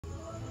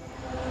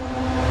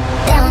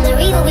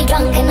river we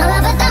drunk and all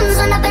of our thumbs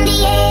went up in the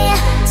air.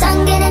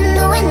 Sunken in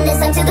the wind, it's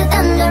like to the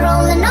thunder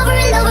rolling over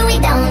and over we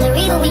down the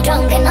river we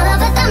drunk and all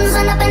of our thumbs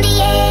went up in the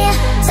air.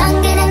 Sunken